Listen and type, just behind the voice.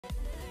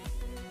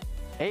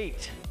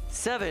8,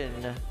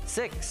 7,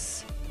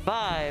 6,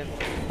 5,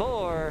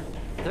 4,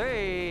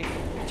 3,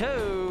 2,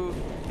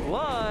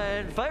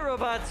 1. Fight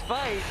robots,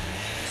 fight.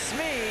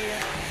 Smee,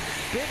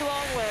 big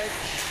long wedge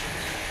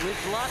with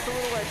lots of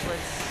little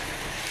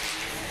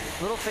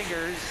wedgelets, little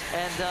fingers,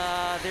 and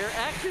their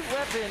active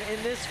weapon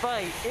in this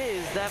fight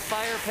is that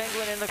fire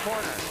penguin in the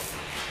corner.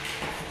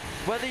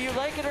 Whether you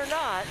like it or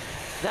not,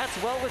 that's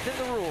well within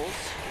the rules.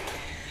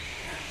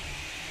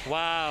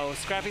 Wow,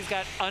 Scrappy's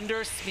got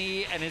under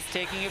Smee and is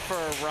taking it for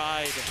a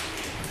ride.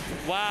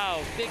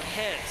 Wow, big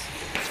hit.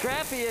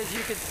 Scrappy, as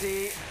you can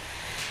see,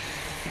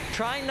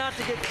 trying not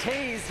to get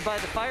tased by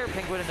the fire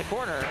penguin in the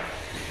corner,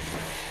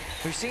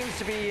 who seems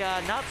to be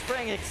not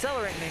spraying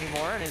accelerant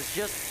anymore and is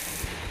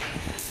just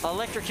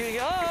electrocuting.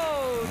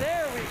 Oh,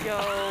 there we go.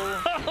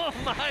 Oh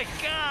my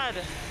God.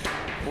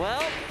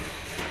 Well,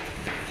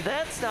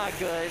 that's not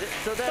good.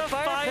 So that the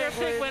fire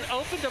penguin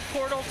opened a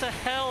portal to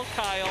hell,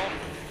 Kyle.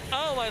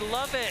 Oh, I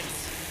love it.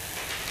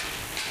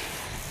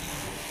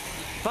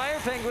 Fire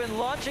penguin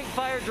launching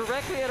fire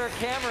directly at our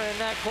camera in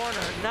that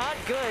corner. Not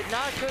good.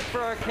 Not good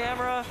for our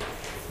camera.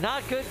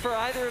 Not good for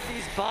either of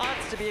these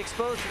bots to be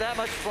exposed to that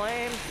much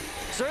flame.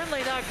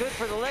 Certainly not good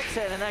for the Lex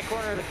head in that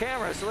corner of the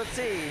camera. So let's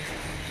see.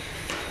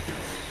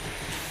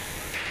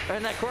 Or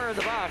in that corner of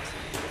the box.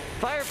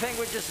 Fire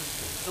penguin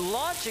just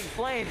launching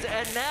flames,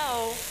 and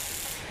now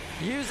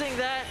using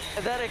that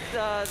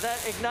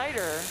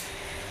igniter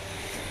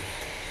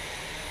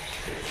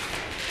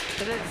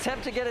in an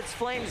attempt to get its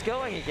flames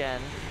going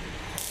again.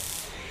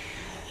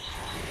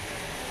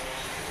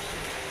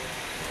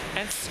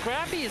 And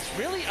Scrappy is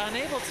really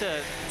unable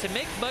to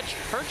make much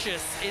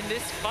purchase in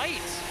this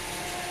fight.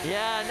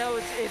 Yeah, no,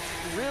 it's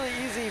really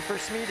easy for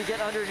Smee to get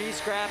underneath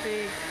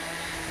Scrappy.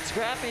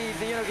 Scrappy,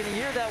 you know, can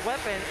hear that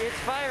weapon. It's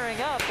firing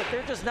up, but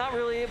they're just not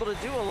really able to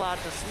do a lot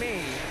to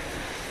Smee.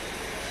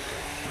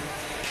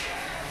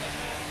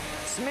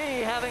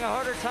 Smee having a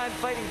harder time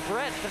fighting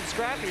Brett than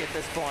Scrappy at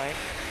this point.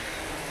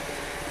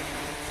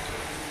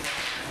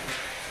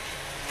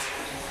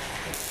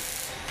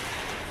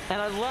 And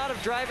a lot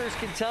of drivers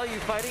can tell you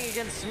fighting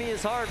against Smee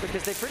is hard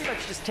because they pretty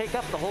much just take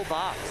up the whole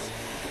box.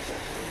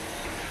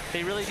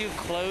 They really do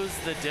close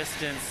the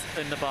distance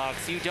in the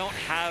box. You don't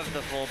have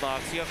the full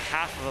box. You have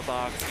half of a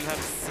box. You have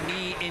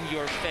Smee in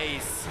your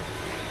face.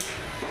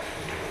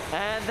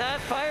 And that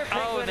fire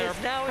penguin is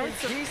now in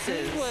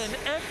pieces. Penguin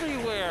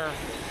everywhere.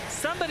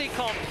 Somebody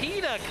call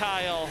PETA,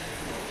 Kyle.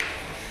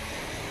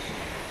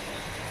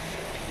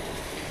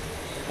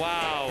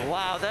 Wow.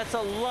 Wow, that's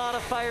a lot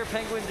of fire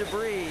penguin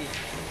debris.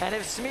 And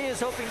if Smee is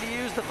hoping to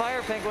use the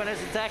fire penguin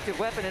as its active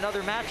weapon in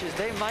other matches,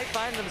 they might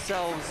find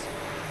themselves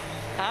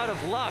out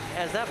of luck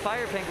as that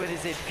fire penguin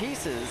is in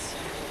pieces.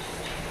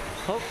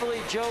 Hopefully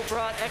Joe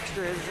brought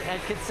extras,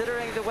 and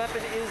considering the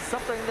weapon is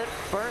something that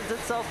burns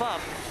itself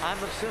up,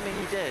 I'm assuming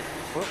he did.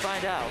 We'll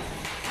find out.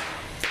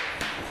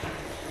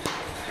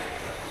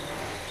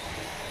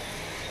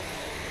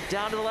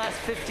 Down to the last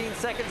 15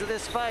 seconds of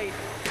this fight.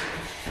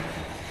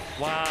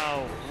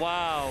 Wow,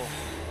 wow.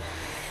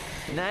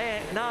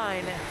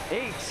 9,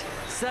 8,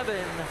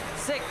 7,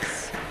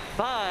 6,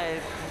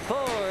 5,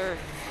 4,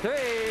 3,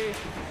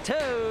 2,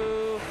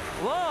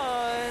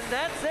 1.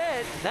 That's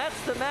it.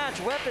 That's the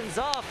match. Weapons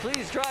off.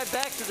 Please drive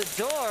back to the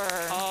door.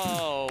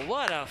 Oh,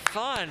 what a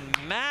fun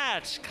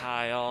match,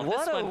 Kyle.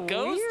 This one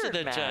goes to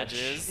the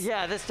judges.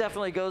 Yeah, this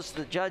definitely goes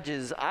to the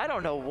judges. I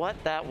don't know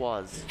what that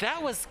was.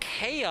 That was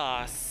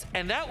chaos,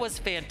 and that was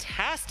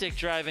fantastic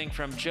driving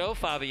from Joe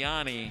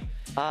Fabiani.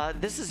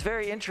 This is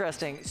very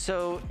interesting.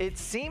 So it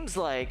seems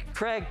like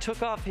Craig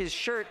took off his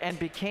shirt and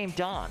became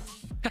Don.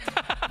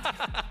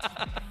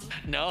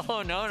 No.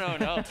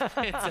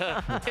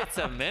 It's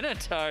a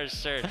Minotaur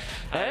shirt.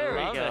 There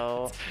we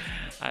go.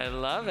 I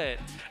love it.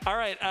 All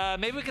right,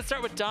 maybe we can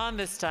start with Don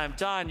this time.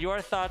 Don, your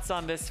thoughts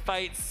on this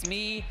fight,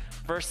 Smee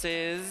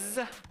versus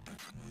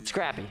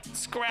Scrappy.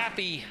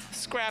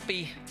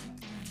 Scrappy.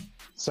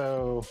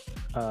 So,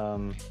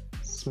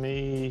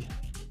 Smee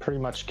pretty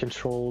much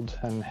controlled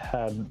and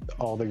had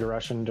all the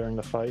aggression during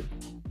the fight,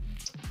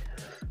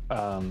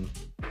 and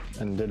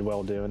did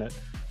well doing it.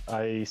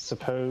 I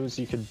suppose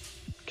you could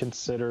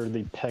consider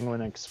the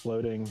penguin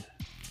exploding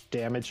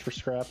damage for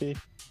Scrappy,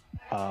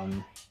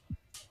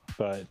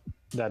 but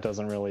that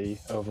doesn't really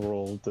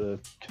overrule the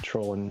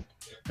control and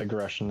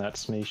aggression that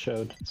Smee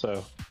showed,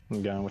 so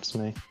I'm going with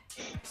Smee.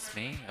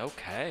 Smee?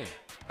 Okay.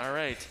 All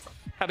right.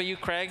 How about you,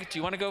 Craig? Do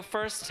you want to go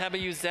first? How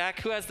about you, Zach?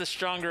 Who has the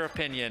stronger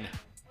opinion?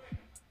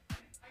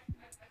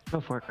 Go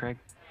for it, Craig.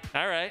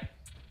 All right.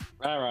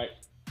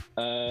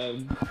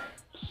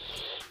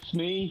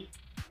 Smee.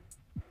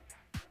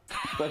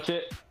 That's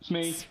it.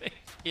 Smee.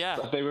 Yeah.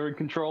 They were in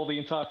control the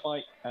entire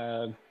fight.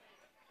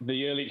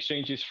 The early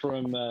exchanges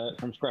from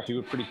Scrappy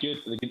were pretty good,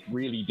 but they didn't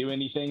really do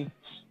anything.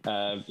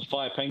 The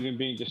fire penguin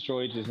being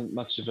destroyed isn't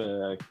much of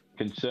a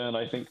concern,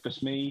 I think, for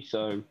Smee.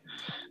 So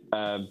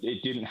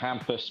it didn't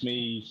hamper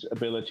Smee's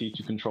ability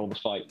to control the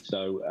fight.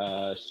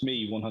 So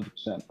Smee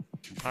 100%.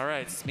 All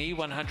right, Smee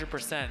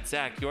 100%.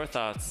 Zach, your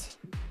thoughts?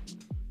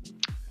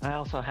 I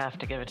also have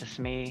to give it to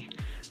Smee.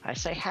 I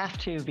say have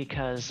to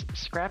because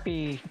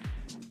Scrappy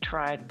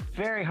tried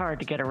very hard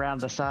to get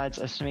around the sides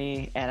of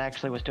Smee and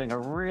actually was doing a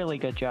really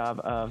good job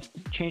of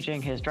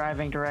changing his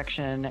driving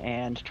direction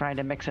and trying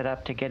to mix it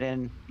up to get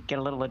a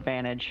little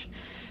advantage.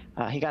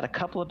 He got a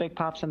couple of big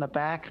pops in the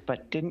back,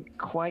 but didn't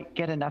quite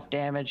get enough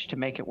damage to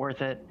make it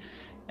worth it.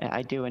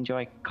 I do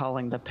enjoy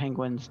calling the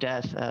Penguin's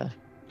death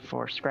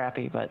for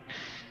Scrappy, but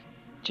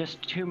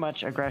just too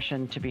much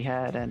aggression to be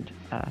had and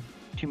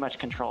too much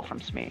control from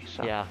Smee.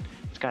 So Yeah.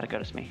 it's got to go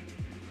to Smee.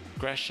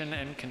 Aggression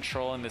and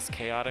control in this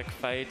chaotic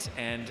fight,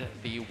 and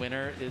the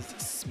winner is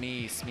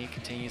Smee. Smee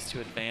continues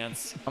to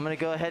advance. I'm going to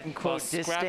go ahead and quote Well, disdain.